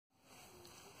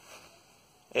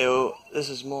This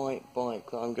is my bike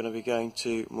that I'm going to be going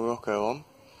to Morocco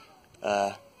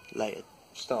on later,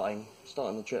 starting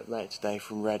the trip later today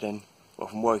from Reading, or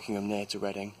from Wokingham near to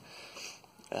Reading.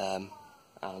 And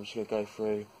I'm just going to go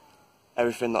through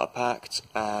everything that I packed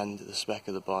and the spec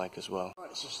of the bike as well.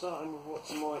 Right, so starting with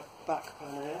what's in my back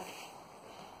pannier.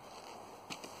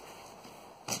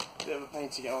 Bit of a pain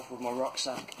to get off with my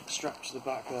rucksack strapped to the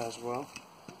back there as well.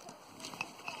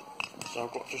 So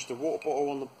I've got just a water bottle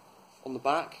on the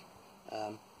back.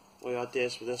 Well, the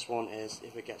ideas for this one is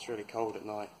if it gets really cold at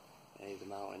night in any of the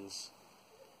mountains,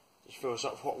 just fill us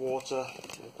up with hot water,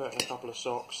 put in a couple of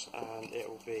socks, and it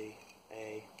will be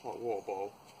a hot water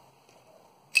bottle.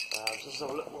 So let's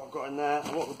have a look what I've got in there.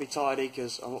 I'm not going to be tidy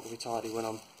because I'm not going to be tidy when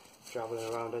I'm travelling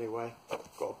around anyway.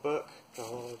 I've got a book,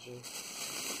 biology.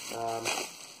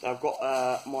 I've got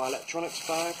my electronics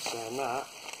bag, so in that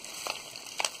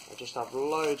I just have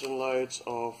loads and loads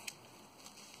of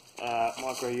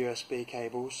micro USB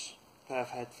cables, a pair of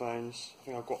headphones. I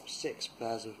think I've got six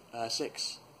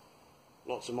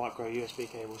lots of micro USB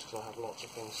cables because I have lots of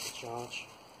things to charge,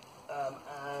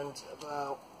 and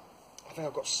I think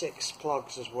I've got 6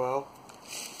 plugs as well,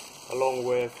 along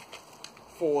with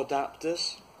 4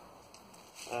 adapters.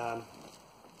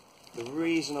 The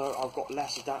reason I've got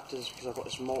less adapters is because I've got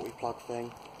this multi-plug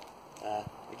thing.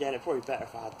 Again, it'd probably be better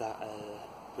if I had that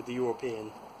with the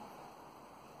European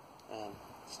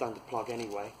standard plug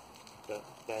anyway, but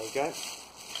there you go.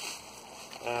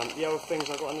 The other things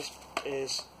I've got in this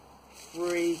is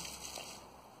 3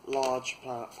 large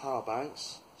power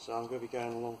banks, so I'm going to be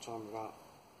going a long time without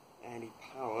any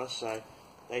power, so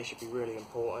they should be really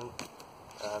important.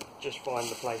 Just find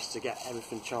the place to get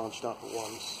everything charged up at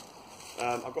once.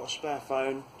 I've got a spare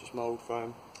phone, just my old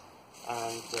phone,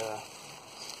 and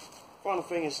final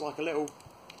thing is like a little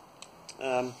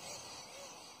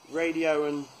radio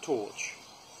and torch.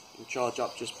 You can charge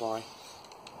up just by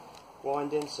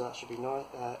winding, so that should be nice.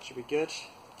 Should be good.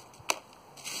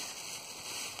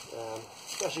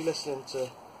 Especially listening to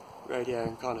radio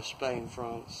in kind of Spain,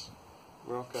 France,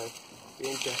 Morocco. Be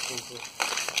interesting to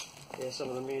hear some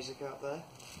of the music out there.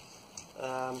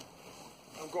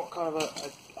 I've got kind of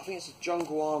I think it's a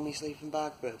Jungle Army sleeping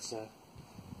bag, but it's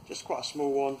just quite a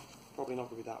small one. Probably not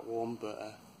going to be that warm, but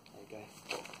there you go.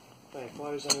 Plenty of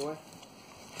clothes anyway.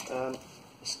 A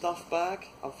stuff bag.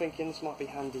 I'm thinking this might be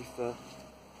handy for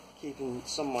keeping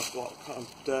some of my kind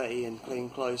of dirty and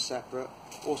clean clothes separate.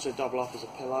 Also double up as a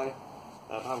pillow.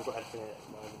 I haven't got anything in it at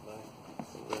the moment though.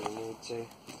 Don't really need to.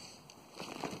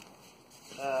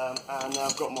 And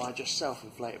I've got my just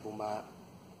self-inflatable mat.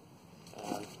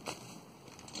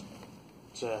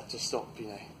 To stop,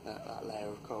 that layer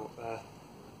of cold,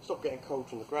 stop getting cold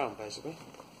from the ground, basically.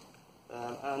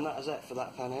 And that is it for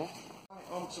that pannier. Right,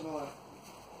 on to my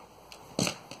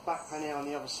back pannier on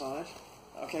the other side.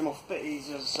 That came off a bit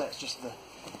easier, as I say, it's just the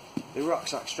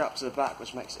rucksack strapped to the back,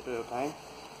 which makes it a bit of a pain.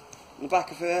 On the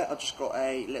back of here, I've just got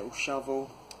a little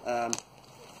shovel,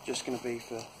 just going to be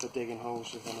for digging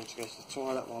holes if I need to go to the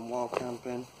toilet while I'm wild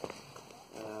camping.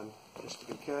 Just to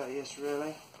be courteous,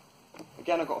 really.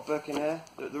 Again, I've got a book in here.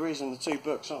 The reason the 2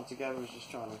 books aren't together is just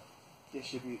trying to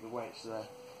distribute the weights so they're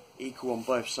equal on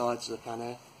both sides of the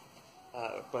pannier,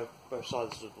 both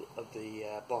sides of the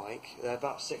bike. They're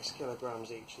about 6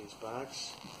 kilograms each, these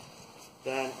bags.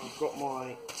 Then I've got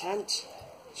my tent.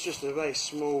 It's just a very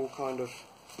small kind of,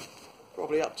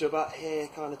 probably up to about here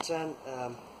kind of tent,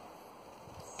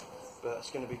 but it's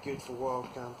going to be good for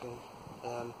wild camping.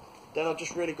 Then I've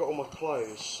just really got all my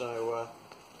clothes, so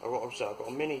I've got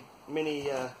a mini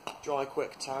dry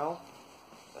quick towel.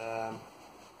 I've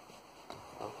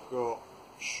got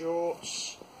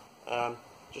shorts,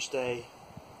 just a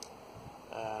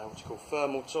what's it called,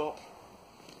 thermal top,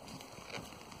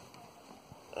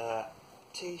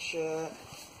 t-shirt.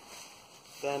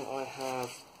 Then I have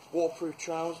waterproof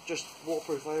trousers, just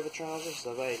waterproof over trousers.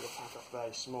 They're they pack up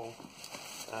very small,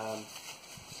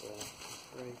 so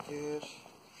very good.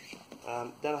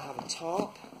 Then I have a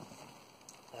tarp.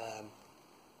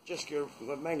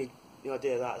 Mainly the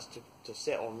idea of that is to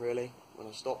sit on, really, when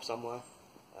I stop somewhere.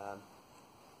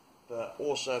 But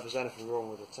also if there's anything wrong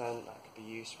with the tent, that could be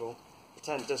useful. The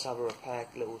tent does have a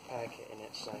little repair kit in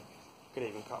it, so you could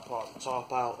even cut part of the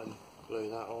tarp out and glue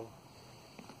that on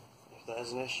if that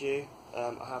is an issue.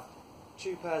 I have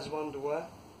 2 pairs of underwear,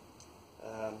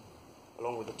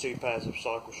 along with the 2 pairs of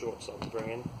cycle shorts that I'm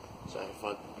bringing, so if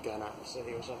I'm going out in the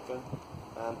city or something.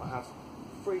 I have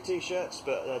 3 t-shirts,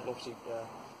 but they're obviously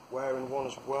wearing one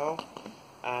as well,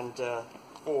 and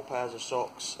 4 pairs of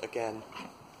socks, again,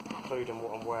 including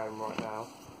what I'm wearing right now.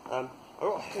 I've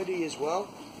got a hoodie as well.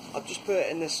 I've just put it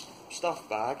in this stuff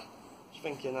bag,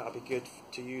 thinking that would be good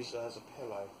to use as a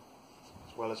pillow,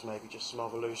 as well as maybe just some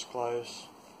other loose clothes.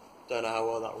 Don't know how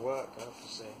well that will work, I'll have to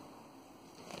see.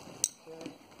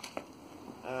 Okay.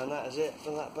 And that is it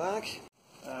for that bag.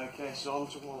 Okay, so on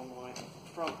to one of my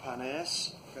front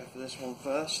panniers. Go for this one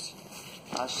first.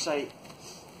 As I say,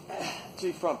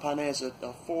 2 front panniers are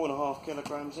 4.5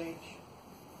 kilograms each,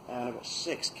 and I've got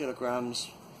 6 kilograms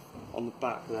on the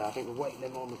back there. I think the weight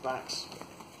limit on the backs,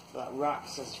 that rack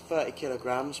says 30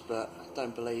 kilograms, but I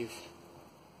don't believe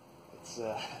it's.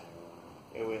 I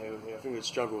think we'd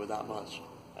struggle with that much.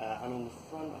 And on the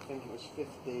front, I think it was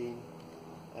 15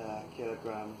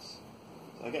 kilograms.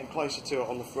 So I'm getting closer to it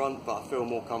on the front, but I feel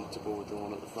more comfortable with the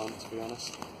one at the front, to be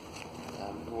honest.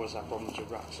 I've always had problems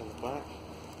with racks in the back.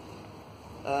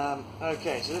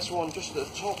 Okay, so this one, just at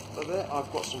the top of it,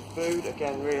 I've got some food.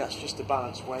 Again, really that's just to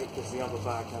balance weight, because the other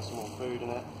bag has more food in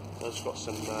it. So I've just got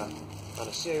some kind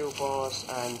of cereal bars,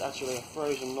 and actually a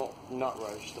frozen nut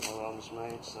roast that my mum's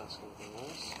made, so that's going to be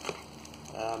nice.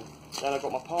 Then I've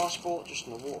got my passport, just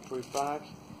in a waterproof bag.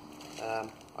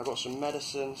 I've got some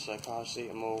medicine, so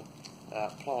paracetamol,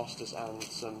 plasters and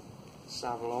some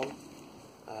Savlon.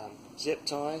 Zip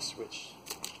ties, which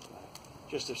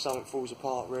just if something falls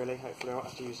apart, really. Hopefully I won't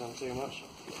have to use them too much.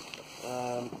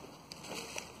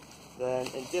 Then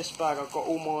in this bag I've got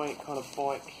all my kind of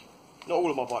bike, not all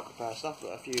of my bike repair stuff,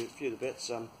 but a few of the bits.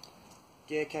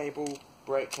 Gear cable,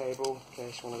 brake cable, in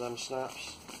case one of them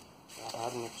snaps. I've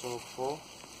had them before.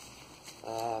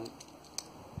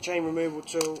 Chain removal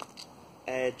tool,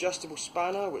 an adjustable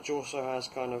spanner, which also has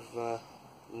kind of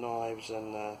knives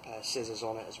and a pair of scissors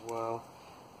on it as well.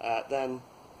 Then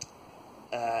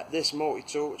this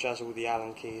multi-tool, which has all the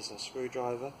Allen keys and a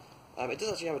screwdriver. It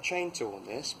does actually have a chain tool on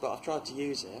this, but I've tried to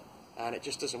use it and it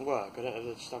just doesn't work. I don't know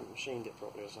if I just haven't machined it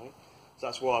properly or something. So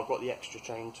that's why I've got the extra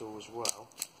chain tool as well.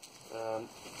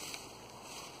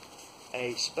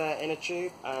 A spare inner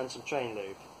tube and some chain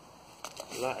lube.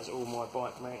 So that is all my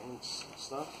bike maintenance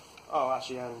stuff. Oh,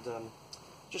 actually, and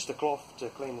just a cloth to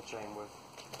clean the chain with.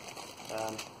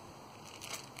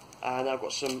 And I've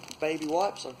got some baby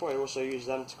wipes. I'll probably also use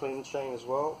them to clean the chain as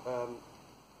well.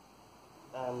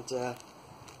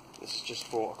 This is just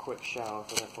for a quick shower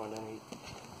if I don't find any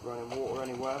running water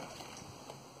anywhere.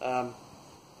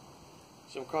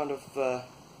 Some kind of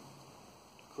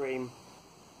cream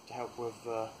to help with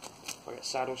if I get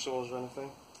saddle sores or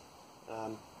anything.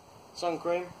 Sun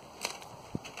cream,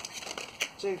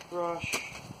 toothbrush,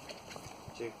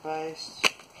 toothpaste.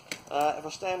 If I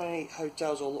stay in any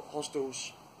hotels or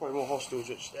hostels, probably more hostels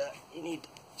which you need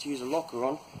to use a locker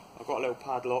on, I've got a little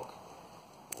padlock.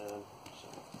 So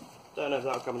don't know if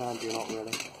that'll come in handy or not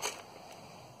really.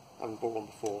 I haven't bought one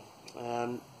before.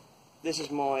 This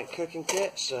is my cooking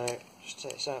kit, so just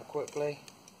take this out quickly.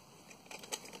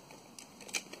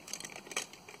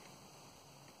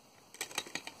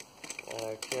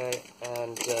 Okay,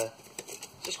 and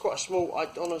just quite a small.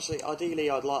 Ideally,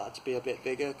 I'd like it to be a bit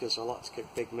bigger because I like to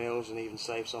cook big meals and even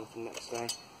save some for the next day.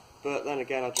 But then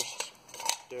again, I just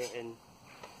do it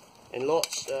in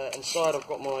lots. Inside, I've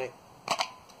got my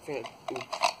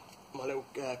little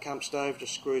camp stove.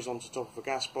 Just screws onto the top of a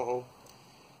gas bottle.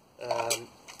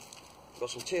 Got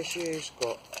some tissues.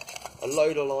 Got a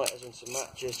load of lighters and some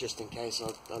matches just in case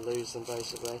I lose them.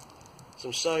 Basically,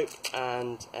 some soap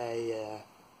and a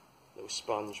little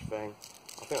sponge thing.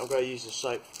 I think I'm going to use the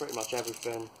soap for pretty much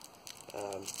everything.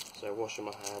 So washing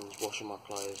my hands, washing my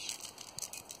clothes,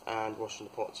 and washing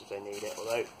the pots if they need it.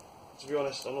 Although, to be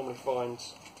honest, I normally find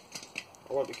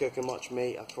I won't be cooking much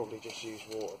meat. I'll probably just use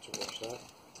water to wash that.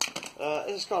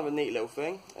 This is kind of a neat little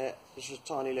thing. It's just a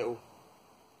tiny little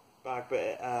bag, but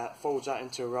it folds out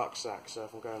into a rucksack. So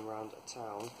if I'm going around a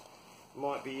town, it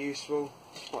might be useful.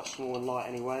 It's quite small and light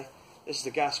anyway. This is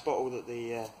the gas bottle that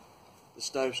the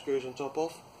stove screws on top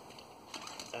of.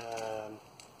 A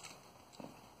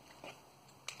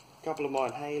couple of my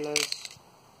inhalers,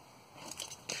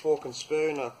 a fork and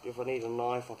spoon. If I need a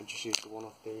knife, I can just use the one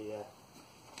off the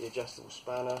adjustable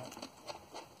spanner.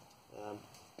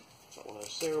 Got one of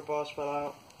those cereal bars fell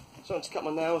out. Something to cut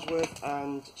my nails with,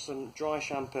 and some dry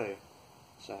shampoo.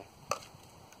 So,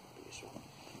 useful.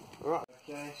 Right.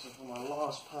 Okay, so for my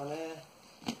last pan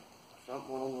here, front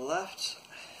one on the left.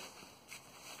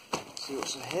 See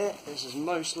what's in here. This is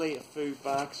mostly a food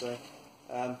bag, so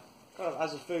kind of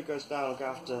as the food goes down, I'm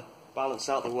going to have to balance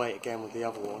out the weight again with the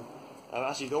other one.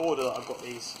 Actually, the order that I've got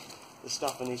the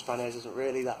stuff in these panniers isn't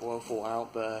really that well thought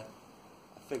out, but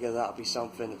I figure that'll be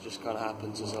something that just kind of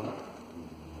happens as I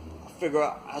figure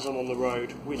out as I'm on the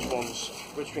road which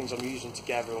things I'm using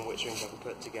together and which things I can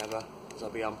put together, because I'll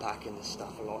be unpacking this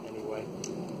stuff a lot anyway.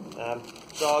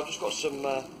 So I've just got some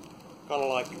kind of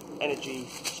like energy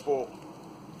sport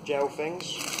gel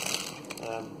things,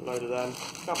 load of them,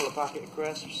 a couple of packet of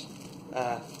crisps,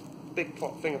 big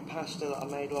pot thing of pasta that I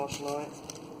made last night,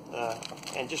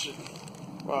 and just,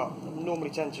 well, I normally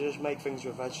tend to just make things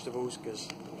with vegetables because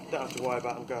you don't have to worry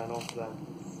about them going off then.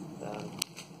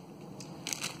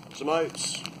 Some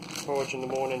oats, porridge in the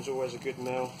morning is always a good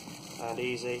meal and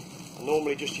easy. I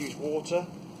normally just use water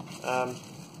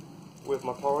with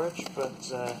my porridge,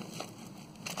 but I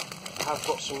have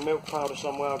got some milk powder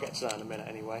somewhere. I'll get to that in a minute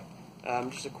anyway.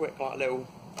 Just a quick little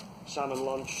salmon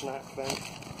lunch snack thing.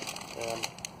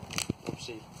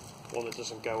 Obviously one that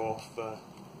doesn't go off, a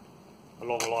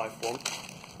long life one.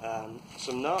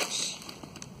 Some nuts,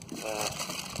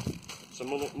 some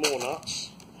more nuts,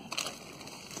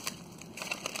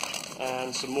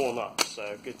 and some more nuts,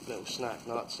 so good little snack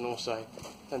nuts, and also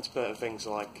tend to put in things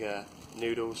like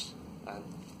noodles, and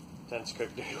tend to cook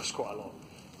noodles quite a lot,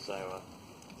 so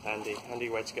handy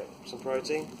way to get some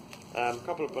protein. A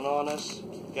couple of bananas,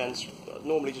 again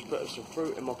normally just put some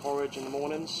fruit in my porridge in the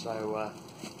mornings, so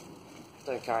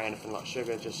don't carry anything like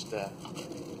sugar, just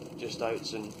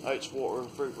oats, water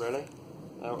and fruit really.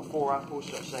 I've got 4 apples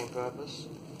for the same purpose.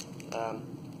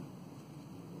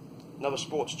 Another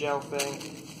sports gel thing,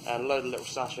 and a load of little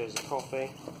sachets of coffee.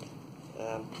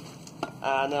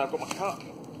 And then I've got my cup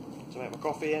to make my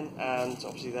coffee in, and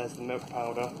obviously there's the milk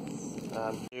powder.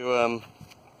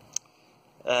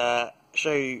 To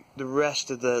show you the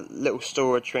rest of the little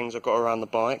storage things I've got around the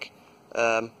bike.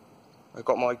 I've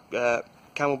got my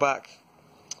Camelback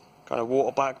kind of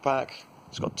water backpack.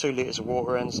 It's got 2 litres of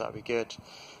water in, so that'd be good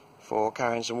for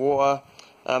carrying some water.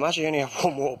 I actually only have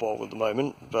 1 water bottle at the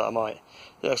moment, but I might,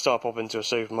 next time I pop into a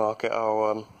supermarket,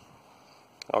 I'll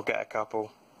get a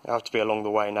couple. I have to be along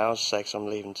the way now, as I say, because I'm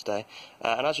leaving today.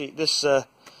 And actually, this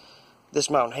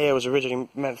mount here was originally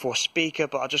meant for a speaker,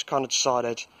 but I just kind of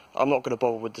decided I'm not going to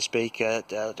bother with the speaker.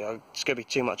 It's going to be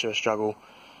too much of a struggle,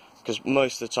 because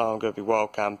most of the time I'm going to be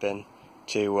wild camping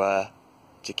to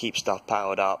keep stuff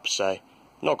powered up. So I'm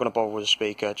not going to bother with the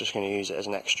speaker. Just going to use it as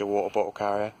an extra water bottle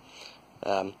carrier.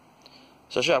 So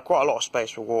I should have quite a lot of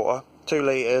space for water. 2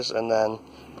 litres, and then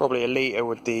probably 1 litre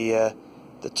with the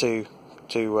two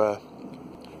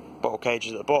bottle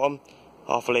cages at the bottom,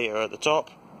 half a litre at the top,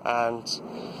 and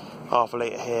half a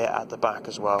litre here at the back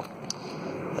as well,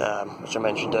 which I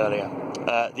mentioned earlier.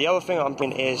 The other thing I'm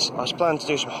thinking is I was planning to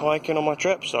do some hiking on my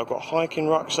trip, so I've got a hiking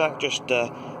rucksack, just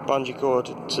bungee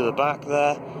cord to the back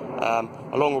there,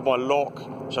 along with my lock,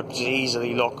 so I can just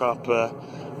easily lock up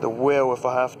the wheel if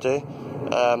I have to.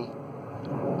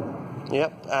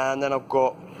 Yep, and then I've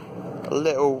got a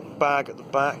little bag at the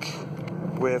back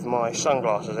with my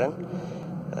sunglasses in.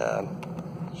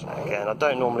 So again, I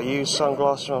don't normally use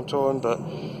sunglasses when I'm touring, but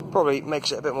probably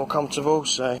makes it a bit more comfortable,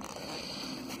 so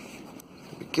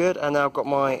it'll be good. And now I've got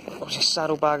my obviously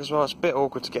saddle bag as well. It's a bit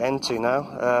awkward to get into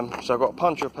now. So I've got a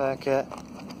punch repair kit,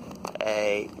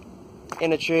 a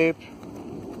inner tube,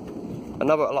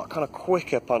 another kind of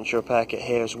quicker punch repair kit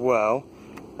here as well,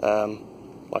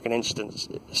 like an instant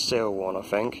seal one, I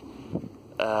think.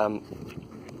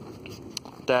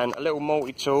 Then a little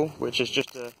multi-tool, which is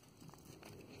just a,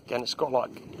 again, it's got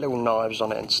like little knives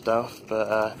on it and stuff,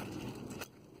 but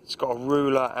it's got a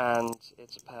ruler and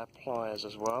it's a pair of pliers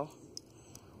as well,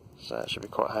 so that should be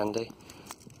quite handy.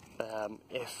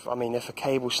 If a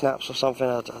cable snaps or something,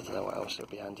 I don't know what else it would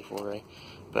be handy for really,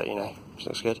 but you know, it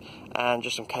looks good. And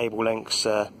just some cable links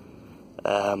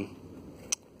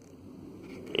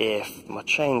if my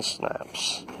chain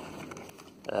snaps.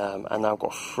 And now I've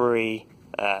got 3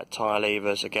 tyre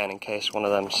levers, again, in case one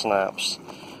of them snaps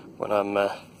when I'm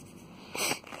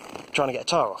trying to get a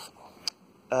tyre off.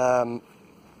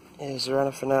 Is there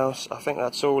anything else? I think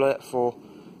that's all it for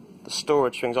the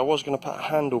storage things. I was going to put a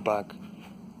handlebar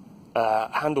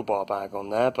bag on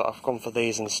there, but I've gone for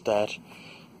these instead.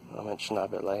 I'll mention that a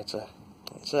bit later.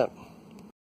 That's it.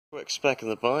 Quick spec of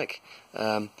the bike.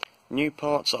 New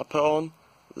parts that I put on.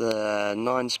 The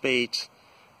 9-speed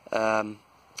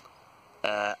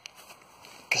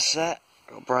cassette,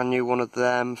 got a brand new one of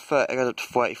them, it goes up to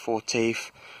 34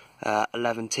 teeth,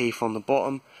 11 teeth on the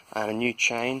bottom, and a new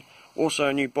chain. Also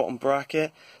a new bottom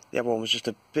bracket. The other one was just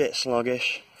a bit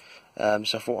sluggish, so I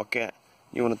thought I'd get a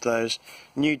new one of those.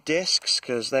 New discs,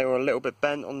 because they were a little bit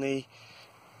bent on the,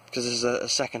 because this is a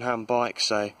second-hand bike,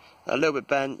 so a little bit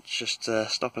bent, just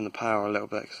stopping the power a little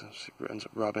bit, because it ends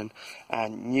up rubbing.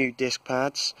 And new disc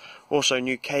pads, also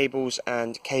new cables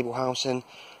and cable housing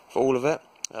for all of it,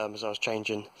 as I was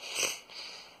changing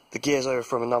the gears over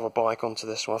from another bike onto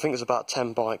this one. I think there's about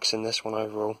 10 bikes in this one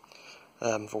overall,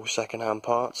 for all second-hand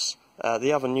parts.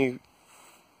 The other new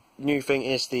thing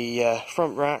is the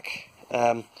front rack.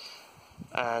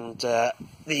 and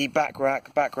the back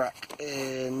rack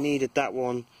needed that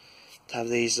one to have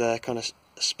these kind of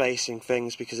spacing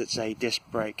things because it's a disc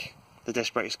brake. The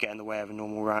disc brakes get in the way of a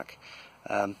normal rack,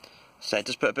 so it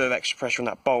just put a bit of extra pressure on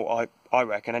that bolt, I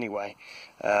reckon anyway.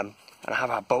 And I have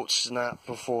had bolts in that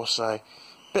before, so a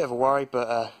bit of a worry,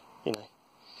 but you know,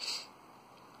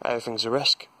 everything's a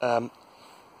risk. So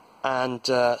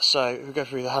we go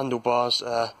through the handlebars.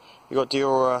 You've got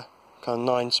Diora kind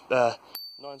of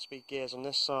 9-speed gears on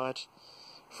this side,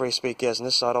 3-speed gears on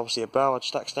this side, obviously a bell I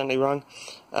just accidentally rung.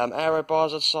 Aero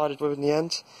bars I decided with in the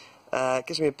end. It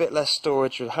gives me a bit less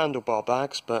storage with handlebar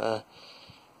bags, but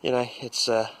you know, it's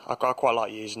I quite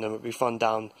like using them. It'd be fun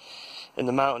down in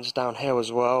the mountains downhill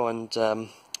as well, and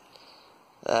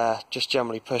just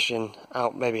generally pushing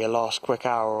out maybe a last quick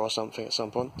hour or something at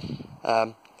some point.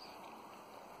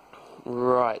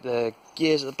 Right, the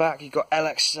gears at the back, you've got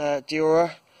LX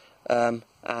Diora and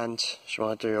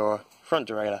Shimano Diora front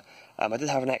derailleur. I did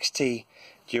have an XT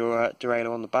Diora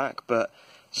derailleur on the back, but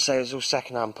as I say, it was all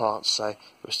second-hand parts, so it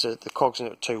was the cogs in it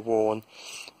were too worn.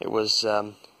 It was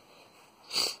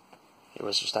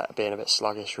just that being a bit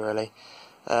sluggish, really.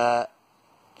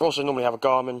 Also, normally have a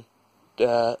Garmin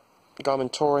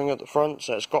Touring at the front,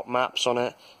 so it's got maps on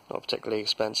it. Not a particularly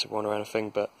expensive one or anything,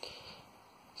 but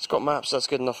it's got maps. That's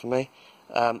good enough for me.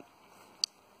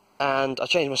 And I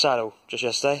changed my saddle just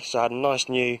yesterday, so I had a nice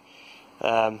new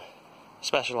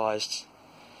Specialized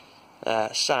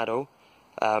saddle.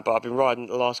 But I've been riding it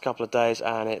the last couple of days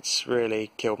and it's really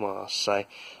killed my ass. So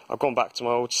I've gone back to my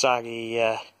old saggy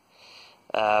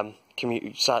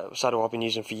commute saddle I've been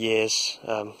using for years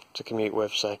to commute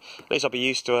with. So at least I'll be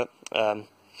used to it.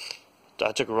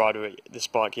 I took a ride with this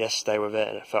bike yesterday with it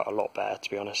and it felt a lot better, to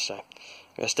be honest. So I'm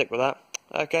going to stick with that.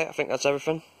 Okay, I think that's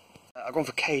everything. I've gone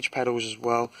for cage pedals as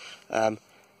well. They're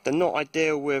not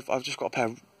ideal with. I've just got a pair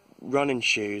of running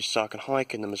shoes so I can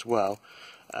hike in them as well.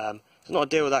 It's not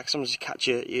ideal with that because sometimes you catch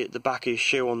the back of your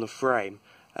shoe on the frame,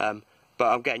 but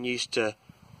I'm getting used to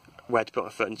where to put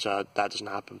my foot in, so that doesn't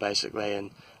happen basically.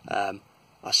 And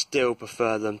I still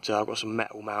prefer them to. I've got some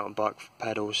metal mountain bike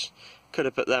pedals. Could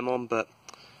have put them on, but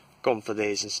gone for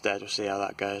these instead. We'll see how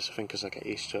that goes. I think as I get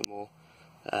used to it more,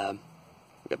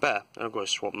 get better. And I've got to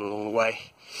swap them along the way.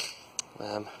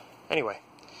 Anyway,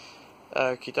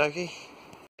 okie dokie.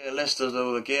 A list of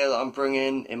all the gear that I'm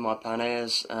bringing in my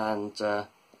panniers and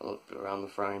around the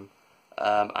frame,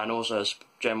 and also a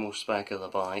general spec of the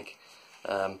bike.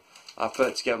 I've put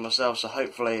it together myself, so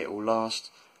hopefully it will last.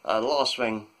 The last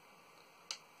thing,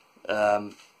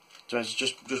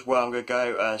 just where I'm going to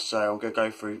go. So I'm going to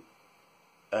go through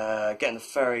getting the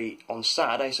ferry on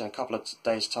Saturday, so in a couple of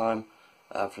days' time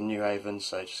from New Haven.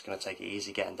 So just going to take it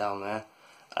easy getting down there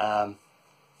and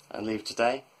leave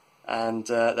today. And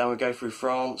then we go through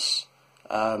France,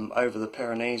 over the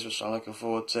Pyrenees, which I'm looking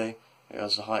forward to.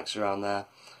 There's the hikes around there.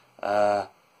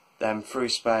 Then through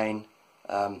Spain,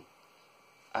 and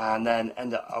then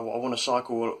I want to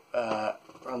cycle around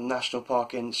the national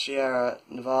park in Sierra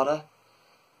Nevada.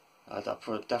 I'm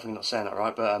definitely not saying that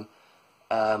right, but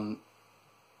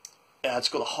yeah, it's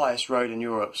got the highest road in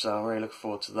Europe, so I'm really looking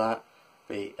forward to that.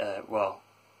 Well,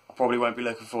 I probably won't be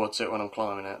looking forward to it when I'm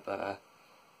climbing it, but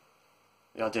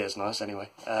the idea is nice anyway.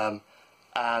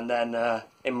 And then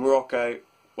in Morocco,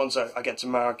 once I get to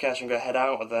Marrakesh, I'm going to head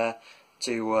out of there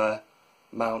to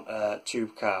Mount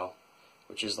Toubkal,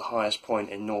 which is the highest point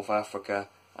in North Africa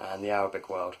and the Arabic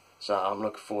world. So I'm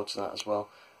looking forward to that as well.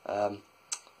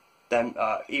 Then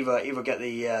either get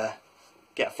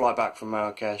a flight back from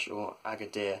Marrakesh or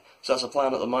Agadir. So that's the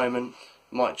plan at the moment.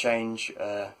 Might change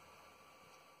a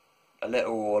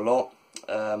little or a lot.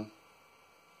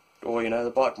 Or, you know, the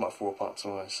bike might fall apart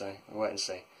tomorrow, so we'll wait and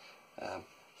see.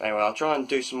 Anyway, I'll try and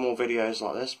do some more videos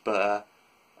like this, but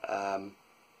I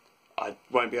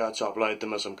won't be able to upload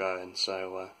them as I'm going,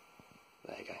 so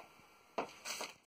there you go.